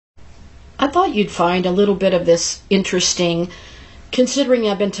I thought you'd find a little bit of this interesting, considering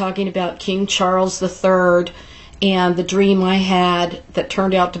I've been talking about King Charles III and the dream I had that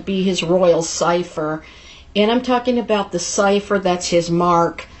turned out to be his royal cipher. And I'm talking about the cipher that's his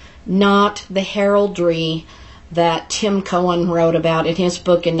mark, not the heraldry that Tim Cohen wrote about in his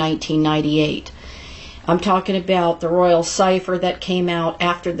book in 1998. I'm talking about the royal cipher that came out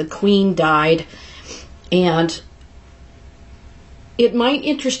after the Queen died. And it might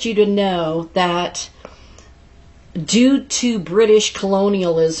interest you to know that due to British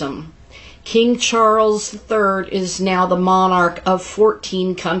colonialism, King Charles III is now the monarch of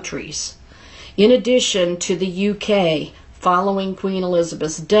 14 countries, in addition to the UK following Queen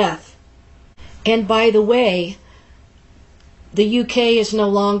Elizabeth's death. And by the way, the UK is no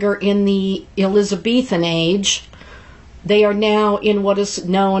longer in the Elizabethan age. They are now in what is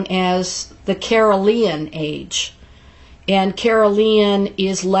known as the Carolean age. And Carolean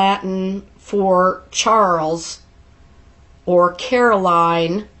is Latin for Charles, or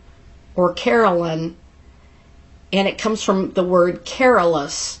Caroline, or Caroline, and it comes from the word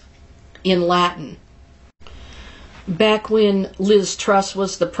Carolus in Latin. Back when Liz Truss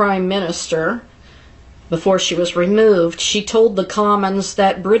was the Prime Minister, before she was removed, she told the Commons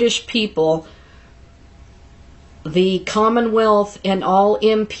that British people, the Commonwealth, and all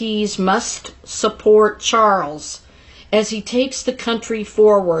MPs must support Charles as he takes the country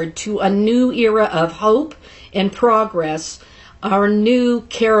forward to a new era of hope and progress, our new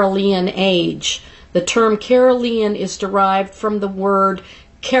Carolean age. The term Carolean is derived from the word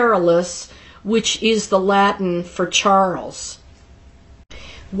Carolus, which is the Latin for Charles.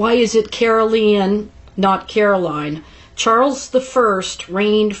 Why is it Carolean, not Caroline? Charles I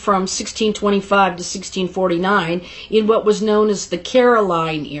reigned from 1625 to 1649 in what was known as the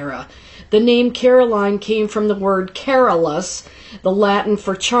Caroline era. The name Caroline came from the word Carolus, the Latin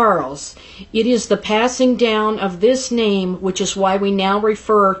for Charles. It is the passing down of this name, which is why we now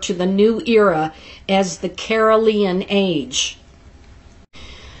refer to the new era as the Carolean age.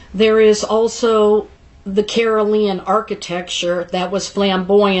 There is also the Carolean architecture that was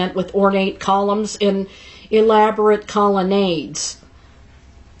flamboyant with ornate columns and elaborate colonnades.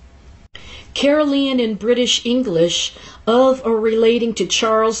 Carolean in British English, of or relating to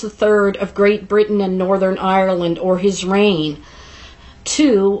Charles III of Great Britain and Northern Ireland or his reign.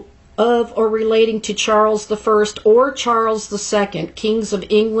 2. Of or relating to Charles I or Charles II, kings of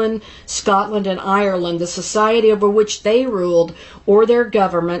England, Scotland, and Ireland, the society over which they ruled or their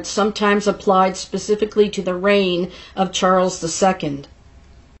government, sometimes applied specifically to the reign of Charles II.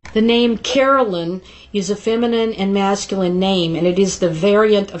 The name Caroline is a feminine and masculine name, and it is the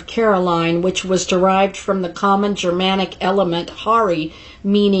variant of Caroline, which was derived from the common Germanic element Hari,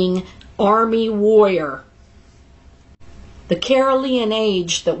 meaning army warrior. The Carolean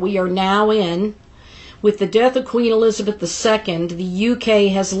age that we are now in, with the death of Queen Elizabeth II, the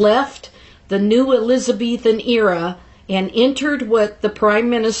UK has left the new Elizabethan era and entered what the Prime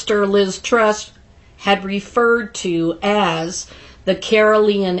Minister Liz Truss had referred to as the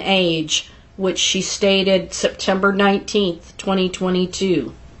Carolean age, which she stated September 19th,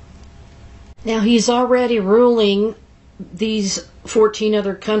 2022. Now, he's already ruling these 14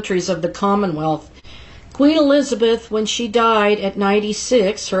 other countries of the Commonwealth. Queen Elizabeth, when she died at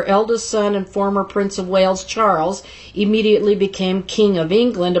 96, her eldest son and former Prince of Wales, Charles, immediately became King of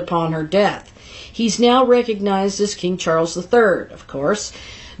England upon her death. He's now recognized as King Charles III, of course.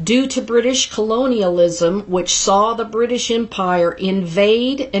 Due to British colonialism, which saw the British Empire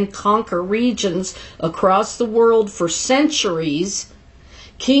invade and conquer regions across the world for centuries,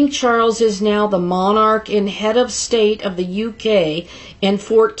 King Charles is now the monarch and head of state of the UK and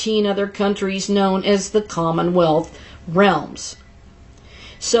 14 other countries known as the Commonwealth realms.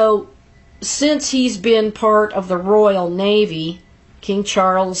 So, since he's been part of the Royal Navy, King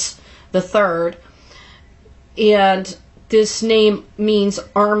Charles III, and this name means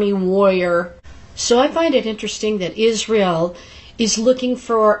army warrior. So I find it interesting that Israel is looking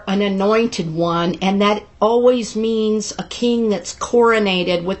for an anointed one, and that always means a king that's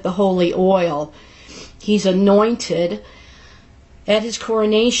coronated with the holy oil. He's anointed at his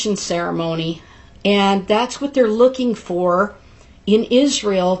coronation ceremony, and that's what they're looking for in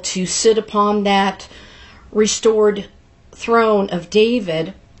Israel, to sit upon that restored throne of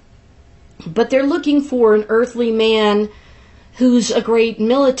David. But they're looking for an earthly man who's a great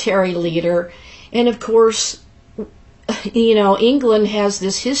military leader. And of course, you know, England has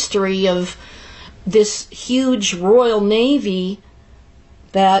this history of this huge Royal Navy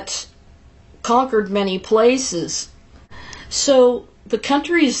that conquered many places. So the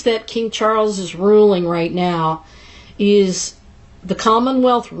countries that King Charles is ruling right now is The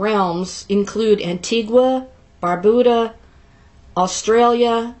Commonwealth realms include Antigua, Barbuda,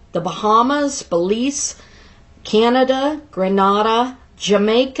 Australia, the Bahamas, Belize, Canada, Grenada,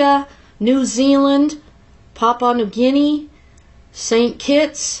 Jamaica, New Zealand, Papua New Guinea, St.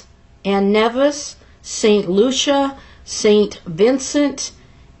 Kitts and Nevis, St. Lucia, St. Vincent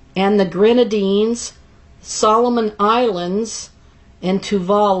and the Grenadines, Solomon Islands, and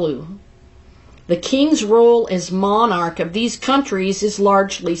Tuvalu. The king's role as monarch of these countries is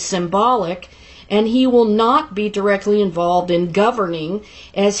largely symbolic, and he will not be directly involved in governing,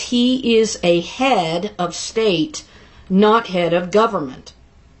 as he is a head of state, not head of government.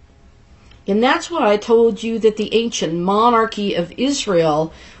 And that's why I told you that the ancient monarchy of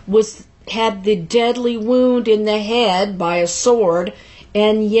Israel had the deadly wound in the head by a sword,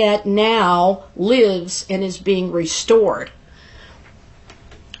 and yet now lives and is being restored.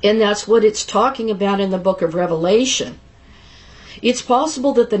 And that's what it's talking about in the book of Revelation. It's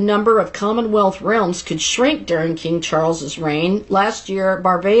possible that the number of Commonwealth realms could shrink during King Charles's reign. Last year,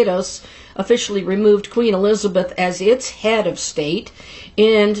 Barbados officially removed Queen Elizabeth as its head of state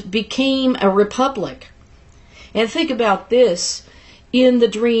and became a republic. And think about this. In the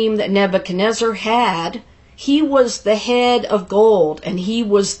dream that Nebuchadnezzar had, he was the head of gold and he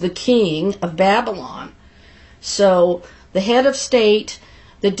was the king of Babylon. So the head of state,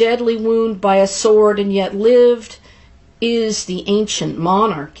 the deadly wound by a sword and yet lived, is the ancient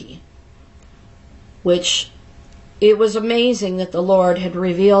monarchy, which it was amazing that the Lord had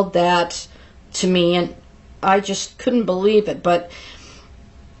revealed that to me, and I just couldn't believe it. But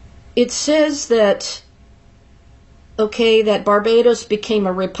it says that, that Barbados became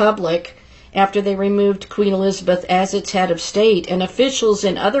a republic after they removed Queen Elizabeth as its head of state, and officials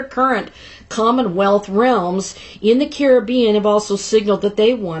in other current Commonwealth realms in the Caribbean have also signaled that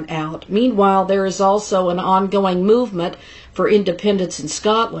they want out. Meanwhile, there is also an ongoing movement for independence in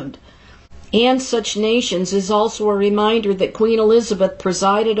Scotland. And such nations is also a reminder that Queen Elizabeth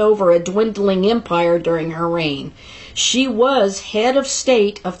presided over a dwindling empire during her reign. She was head of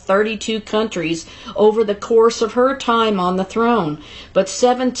state of 32 countries over the course of her time on the throne, but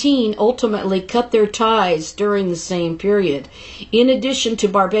 17 ultimately cut their ties during the same period. In addition to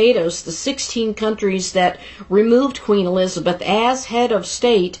Barbados, the 16 countries that removed Queen Elizabeth as head of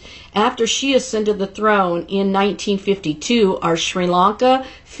state after she ascended the throne in 1952 are Sri Lanka,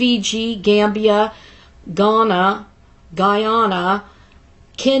 Fiji, Gambia, Ghana, Guyana,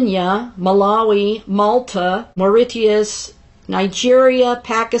 Kenya, Malawi, Malta, Mauritius, Nigeria,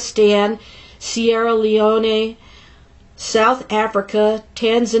 Pakistan, Sierra Leone, South Africa,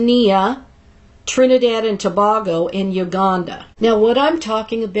 Tanzania, Trinidad and Tobago, and Uganda. Now, what I'm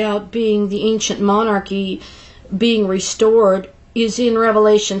talking about being the ancient monarchy being restored is in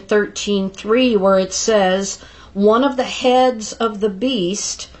Revelation 13:3, where it says, one of the heads of the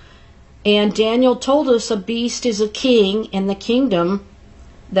beast, and Daniel told us a beast is a king and the kingdom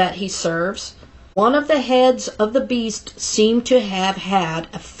that he serves. One of the heads of the beast seemed to have had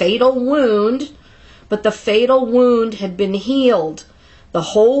a fatal wound, but the fatal wound had been healed. The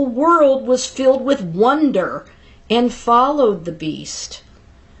whole world was filled with wonder and followed the beast.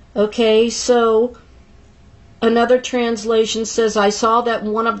 So another translation says, I saw that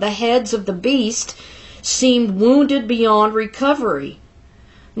one of the heads of the beast seemed wounded beyond recovery.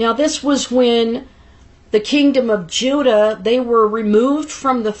 Now this was when the kingdom of Judah, they were removed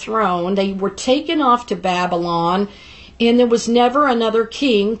from the throne. They were taken off to Babylon, and there was never another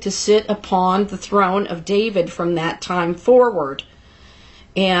king to sit upon the throne of David from that time forward.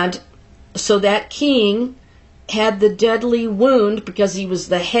 And so that king had the deadly wound because he was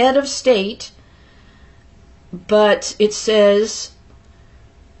the head of state. But it says,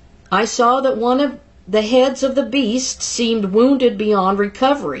 I saw that one of the heads of the beast seemed wounded beyond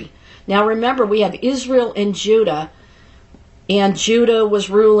recovery. Now remember, we have Israel and Judah was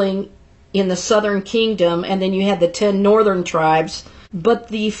ruling in the southern kingdom, and then you had the 10 northern tribes. But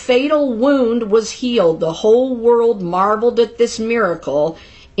the fatal wound was healed. The whole world marveled at this miracle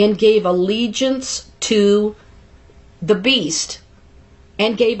and gave allegiance to the beast,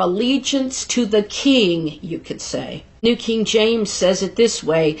 and gave allegiance to the king, you could say. New King James says it this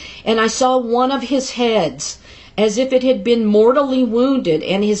way, and I saw one of his heads, as if it had been mortally wounded,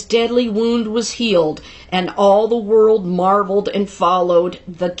 and his deadly wound was healed, and all the world marveled and followed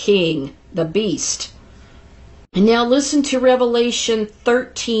the king, the beast. And now listen to Revelation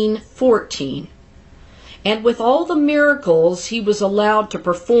 13:14. And with all the miracles he was allowed to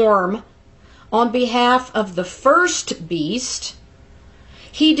perform on behalf of the first beast,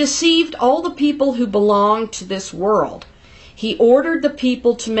 he deceived all the people who belonged to this world. He ordered the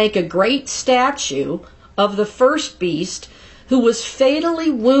people to make a great statue of the first beast, who was fatally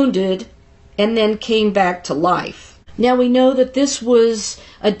wounded and then came back to life. Now we know that this was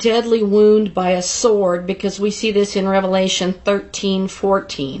a deadly wound by a sword, because we see this in Revelation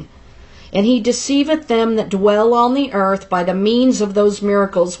 13:14. And he deceiveth them that dwell on the earth by the means of those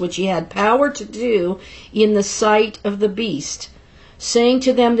miracles which he had power to do in the sight of the beast, saying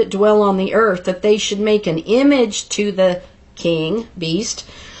to them that dwell on the earth that they should make an image to the king, beast,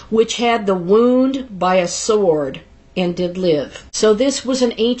 which had the wound by a sword, and did live. So this was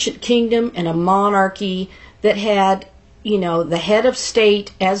an ancient kingdom and a monarchy that had, the head of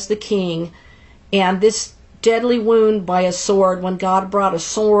state as the king, and this deadly wound by a sword, when God brought a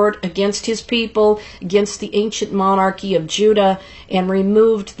sword against his people, against the ancient monarchy of Judah, and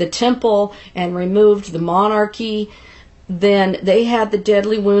removed the temple and removed the monarchy, then they had the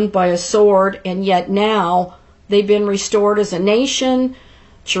deadly wound by a sword, and yet now they've been restored as a nation.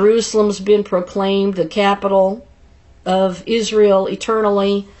 Jerusalem's been proclaimed the capital of Israel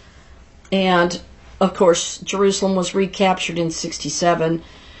eternally, and of course Jerusalem was recaptured in 67,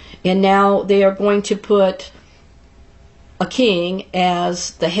 and now they are going to put a king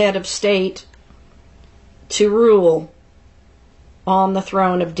as the head of state to rule on the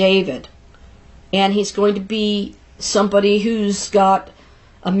throne of David, and he's going to be somebody who's got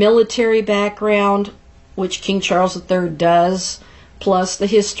a military background, which King Charles III does, plus the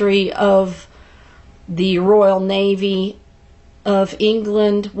history of the Royal Navy of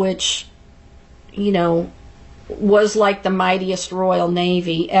England, which, was like the mightiest Royal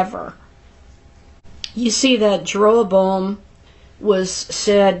Navy ever. You see that Jeroboam was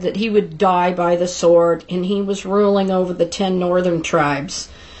said that he would die by the sword, and he was ruling over the 10 northern tribes.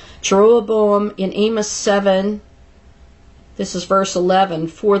 Jeroboam in Amos 7, this is verse 11,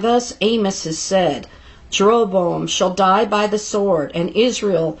 for thus Amos has said, Jeroboam shall die by the sword, and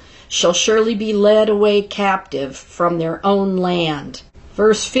Israel shall surely be led away captive from their own land.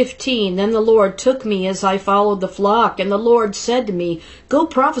 Verse 15, then the Lord took me as I followed the flock, and the Lord said to me, go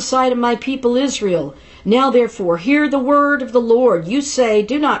prophesy to my people Israel. Now therefore hear the word of the Lord. You say,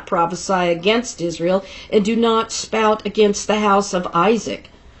 do not prophesy against Israel, and do not spout against the house of Isaac.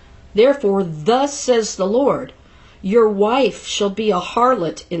 Therefore thus says the Lord, your wife shall be a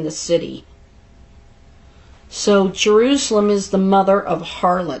harlot in the city. So Jerusalem is the mother of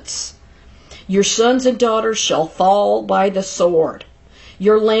harlots. Your sons and daughters shall fall by the sword.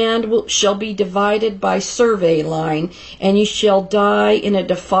 Your land shall be divided by survey line, and you shall die in a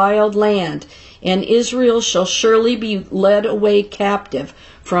defiled land, and Israel shall surely be led away captive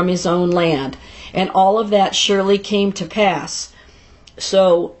from his own land. And all of that surely came to pass.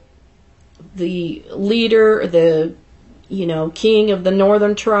 So the leader, the king of the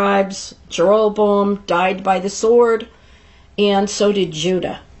northern tribes, Jeroboam, died by the sword, and so did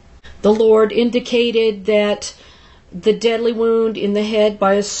Judah. The Lord indicated that the deadly wound in the head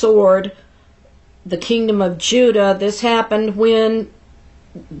by a sword, the kingdom of Judah, this happened when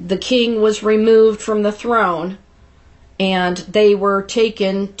the king was removed from the throne and they were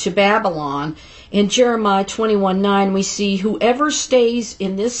taken to Babylon. In Jeremiah 21:9 we see, whoever stays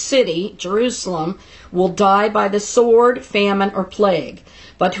in this city, Jerusalem, will die by the sword, famine, or plague.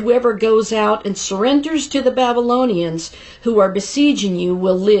 But whoever goes out and surrenders to the Babylonians who are besieging you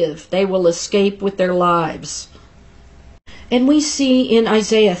will live. They will escape with their lives. And we see in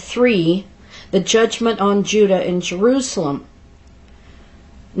Isaiah 3 the judgment on Judah and Jerusalem.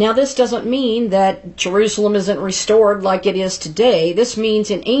 Now this doesn't mean that Jerusalem isn't restored like it is today. This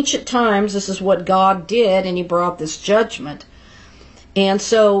means in ancient times this is what God did, and he brought this judgment. And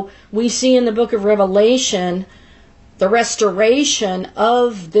so we see in the book of Revelation the restoration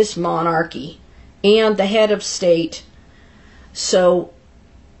of this monarchy and the head of state. So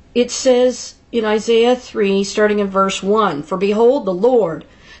it says in Isaiah 3, starting in verse 1, for behold, the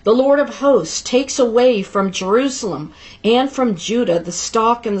Lord of hosts, takes away from Jerusalem and from Judah the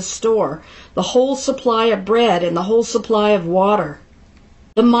stock and the store, the whole supply of bread and the whole supply of water.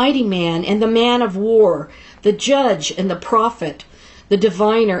 The mighty man and the man of war, the judge and the prophet, the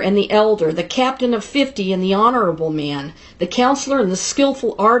diviner and the elder, the captain of 50 and the honorable man, the counselor and the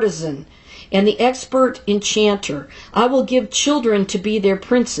skillful artisan, and the expert enchanter. I will give children to be their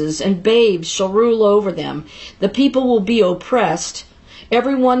princes, and babes shall rule over them. The people will be oppressed,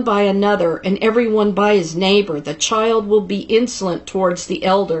 every one by another, and every one by his neighbor. The child will be insolent towards the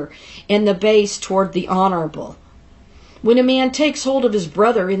elder, and the base toward the honorable. When a man takes hold of his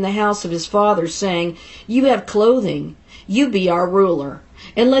brother in the house of his father, saying, you have clothing, you be our ruler,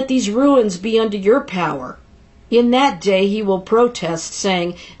 and let these ruins be under your power. In that day he will protest,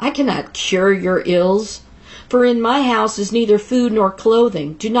 saying, I cannot cure your ills, for in my house is neither food nor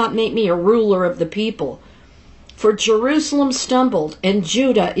clothing. Do not make me a ruler of the people. For Jerusalem stumbled, and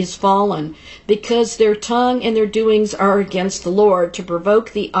Judah is fallen, because their tongue and their doings are against the Lord, to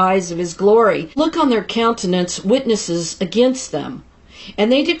provoke the eyes of his glory. Look on their countenance, witnesses against them.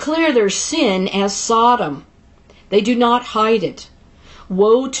 And they declare their sin as Sodom. They do not hide it.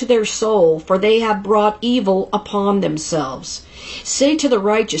 Woe to their soul, for they have brought evil upon themselves. Say to the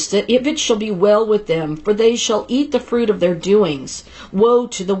righteous that if it shall be well with them, for they shall eat the fruit of their doings. Woe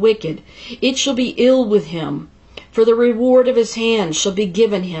to the wicked, it shall be ill with him, for the reward of his hand shall be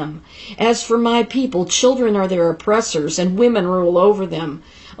given him. As for my people, children are their oppressors, and women rule over them.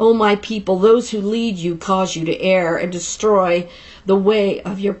 O my people, those who lead you cause you to err, and destroy the way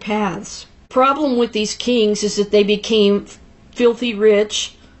of your paths. The problem with these kings is that they became filthy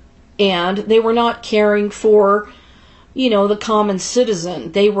rich, and they were not caring for, the common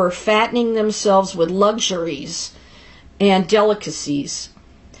citizen. They were fattening themselves with luxuries and delicacies.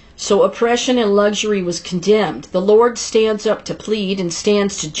 So oppression and luxury was condemned. The Lord stands up to plead and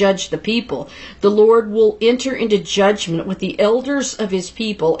stands to judge the people. The Lord will enter into judgment with the elders of his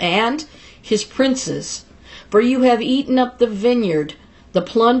people and his princes. For you have eaten up the vineyard. The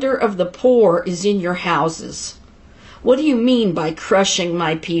plunder of the poor is in your houses. What do you mean by crushing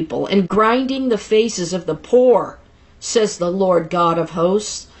my people and grinding the faces of the poor, says the Lord God of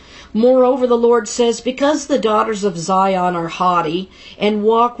hosts? Moreover, the Lord says, because the daughters of Zion are haughty, and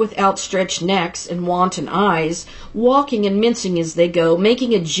walk with outstretched necks and wanton eyes, walking and mincing as they go,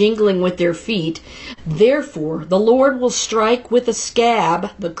 making a jingling with their feet, therefore the Lord will strike with a scab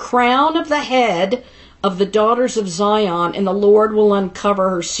the crown of the head of the daughters of Zion, and the Lord will uncover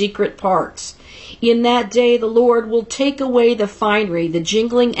her secret parts. In that day the Lord will take away the finery, the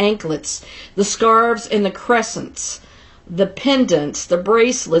jingling anklets, the scarves and the crescents, the pendants, the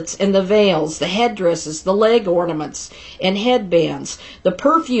bracelets and the veils, the headdresses, the leg ornaments and headbands, the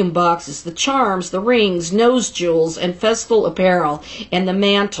perfume boxes, the charms, the rings, nose jewels and festal apparel, and the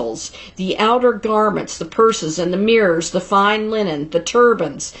mantles, the outer garments, the purses and the mirrors, the fine linen, the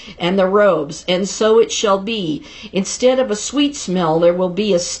turbans and the robes. And so it shall be. Instead of a sweet smell, there will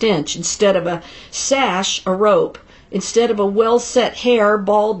be a stench. Instead of a sash, a rope. Instead of a well-set hair,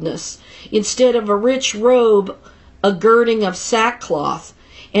 baldness. Instead of a rich robe, a girding of sackcloth,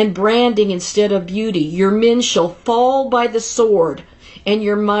 and branding instead of beauty. Your men shall fall by the sword, and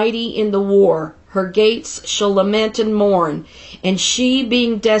your mighty in the war. Her gates shall lament and mourn, and she,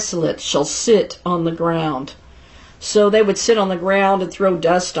 being desolate, shall sit on the ground. So they would sit on the ground and throw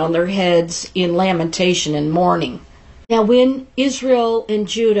dust on their heads in lamentation and mourning. Now when Israel and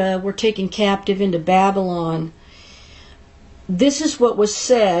Judah were taken captive into Babylon, this is what was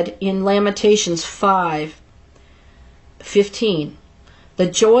said in Lamentations 5:15. The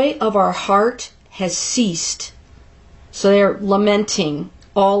joy of our heart has ceased. So they're lamenting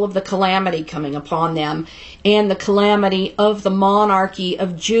all of the calamity coming upon them, and the calamity of the monarchy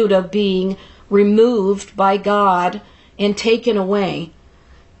of Judah being removed by God and taken away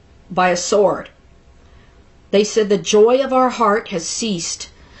by a sword. They said, the joy of our heart has ceased.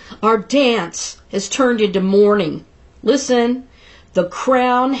 Our dance has turned into mourning. Listen, the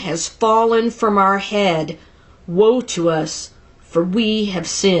crown has fallen from our head. Woe to us, for we have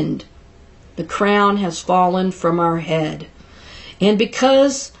sinned. The crown has fallen from our head. And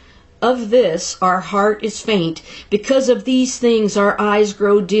because of this, our heart is faint. Because of these things, our eyes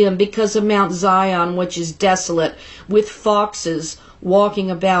grow dim. Because of Mount Zion, which is desolate, with foxes walking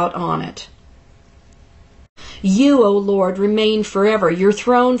about on it. You, O Lord, remain forever, your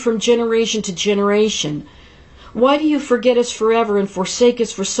throne from generation to generation. Why do you forget us forever and forsake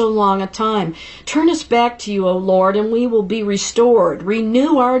us for so long a time? Turn us back to you, O Lord, and we will be restored.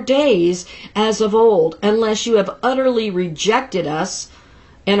 Renew our days as of old, unless you have utterly rejected us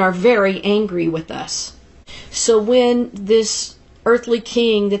and are very angry with us. So when this earthly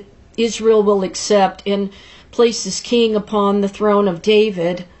king that Israel will accept and place this king upon the throne of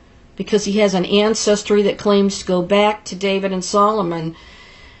David, because he has an ancestry that claims to go back to David and Solomon,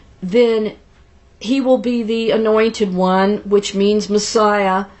 then he will be the anointed one, which means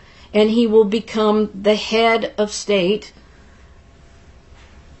Messiah, and he will become the head of state.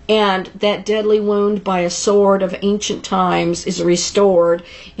 And that deadly wound by a sword of ancient times is restored,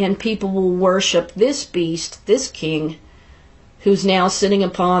 and people will worship this beast, this king, who's now sitting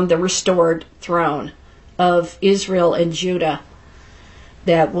upon the restored throne of Israel and Judah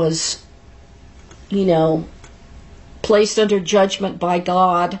that was, placed under judgment by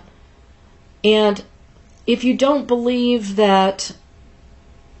God. And if you don't believe that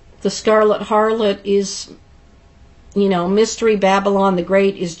the Scarlet Harlot is, Mystery Babylon the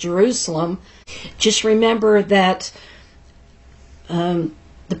Great is Jerusalem, just remember that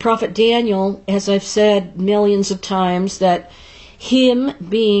the prophet Daniel, as I've said millions of times, that him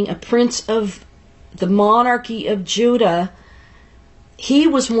being a prince of the monarchy of Judah, he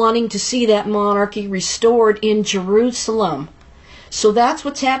was wanting to see that monarchy restored in Jerusalem. So that's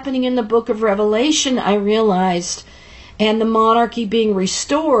what's happening in the book of Revelation, I realized, and the monarchy being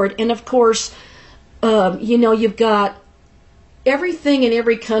restored. And of course, you've got everything in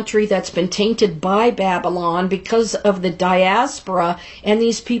every country that's been tainted by Babylon because of the diaspora and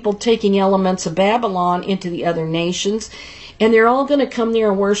these people taking elements of Babylon into the other nations. And they're all going to come there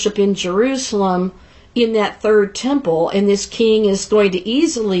and worship in Jerusalem in that third temple. And this king is going to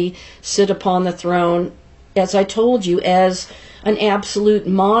easily sit upon the throne, as I told you, as an absolute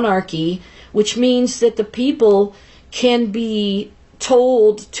monarchy, which means that the people can be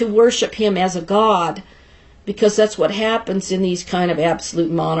told to worship him as a god, because that's what happens in these kind of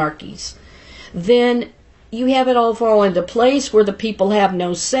absolute monarchies. Then you have it all fall into place where the people have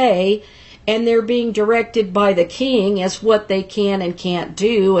no say, and they're being directed by the king as what they can and can't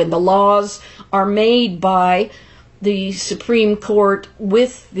do, and the laws are made by the Supreme Court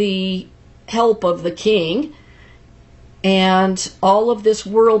with the help of the king. And all of this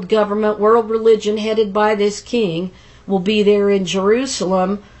world government, world religion headed by this king will be there in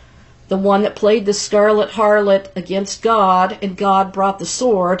Jerusalem, the one that played the scarlet harlot against God, and God brought the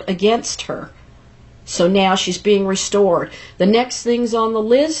sword against her. So now she's being restored. The next things on the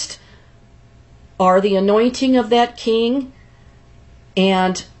list are the anointing of that king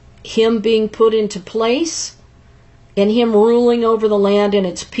and him being put into place and him ruling over the land and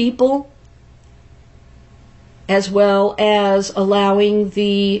its people, as well as allowing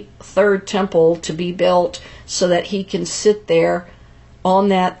the third temple to be built so that he can sit there on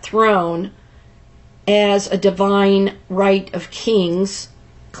that throne as a divine right of kings,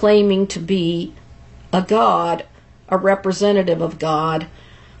 claiming to be a god, a representative of God.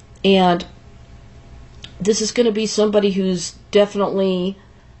 And this is going to be somebody who's definitely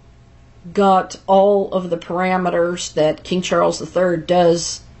got all of the parameters that King Charles III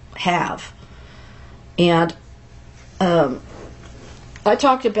does have. And I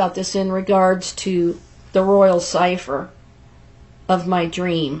talked about this in regards to the royal cipher of my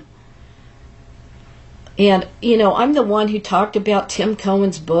dream. And, I'm the one who talked about Tim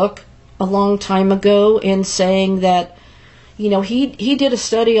Cohen's book a long time ago in saying that, he did a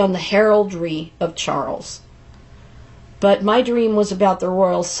study on the heraldry of Charles. But my dream was about the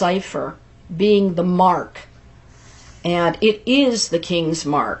royal cipher being the mark. And it is the king's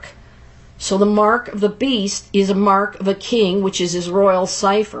mark. So the mark of the beast is a mark of a king, which is his royal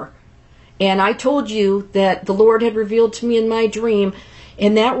cipher. And I told you that the Lord had revealed to me in my dream,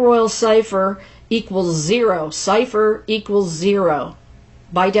 and that royal cipher equals 0. Cipher equals 0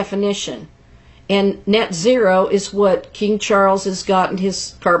 by definition. And net 0 is what King Charles has gotten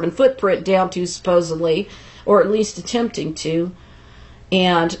his carbon footprint down to, supposedly, or at least attempting to.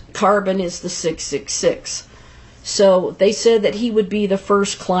 And carbon is the 666. So they said that he would be the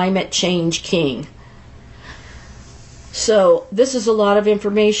first climate change king. So this is a lot of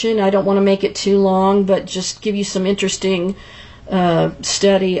information. I don't want to make it too long, but just give you some interesting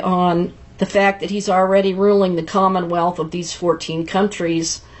study on the fact that he's already ruling the Commonwealth of these 14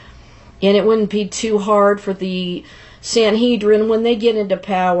 countries. And it wouldn't be too hard for the Sanhedrin, when they get into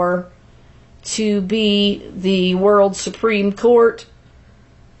power, to be the world Supreme Court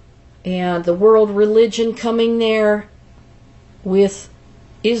and the world religion coming there with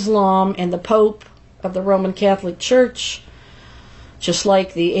Islam and the Pope of the Roman Catholic Church, just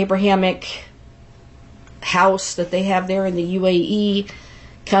like the Abrahamic house that they have there in the UAE,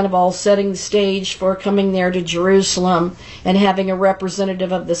 kind of all setting the stage for coming there to Jerusalem and having a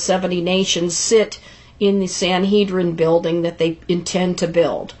representative of the 70 nations sit in the Sanhedrin building that they intend to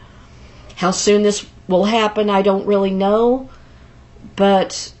build. How soon this will happen, I don't really know,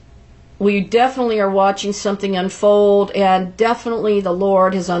 but we definitely are watching something unfold, and definitely the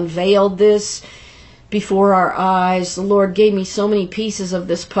Lord has unveiled this before our eyes. The Lord gave me so many pieces of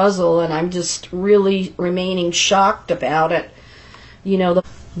this puzzle, and I'm just really remaining shocked about it.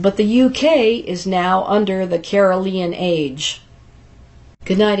 But the UK is now under the Carolean age.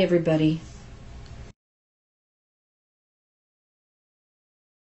 Good night, everybody.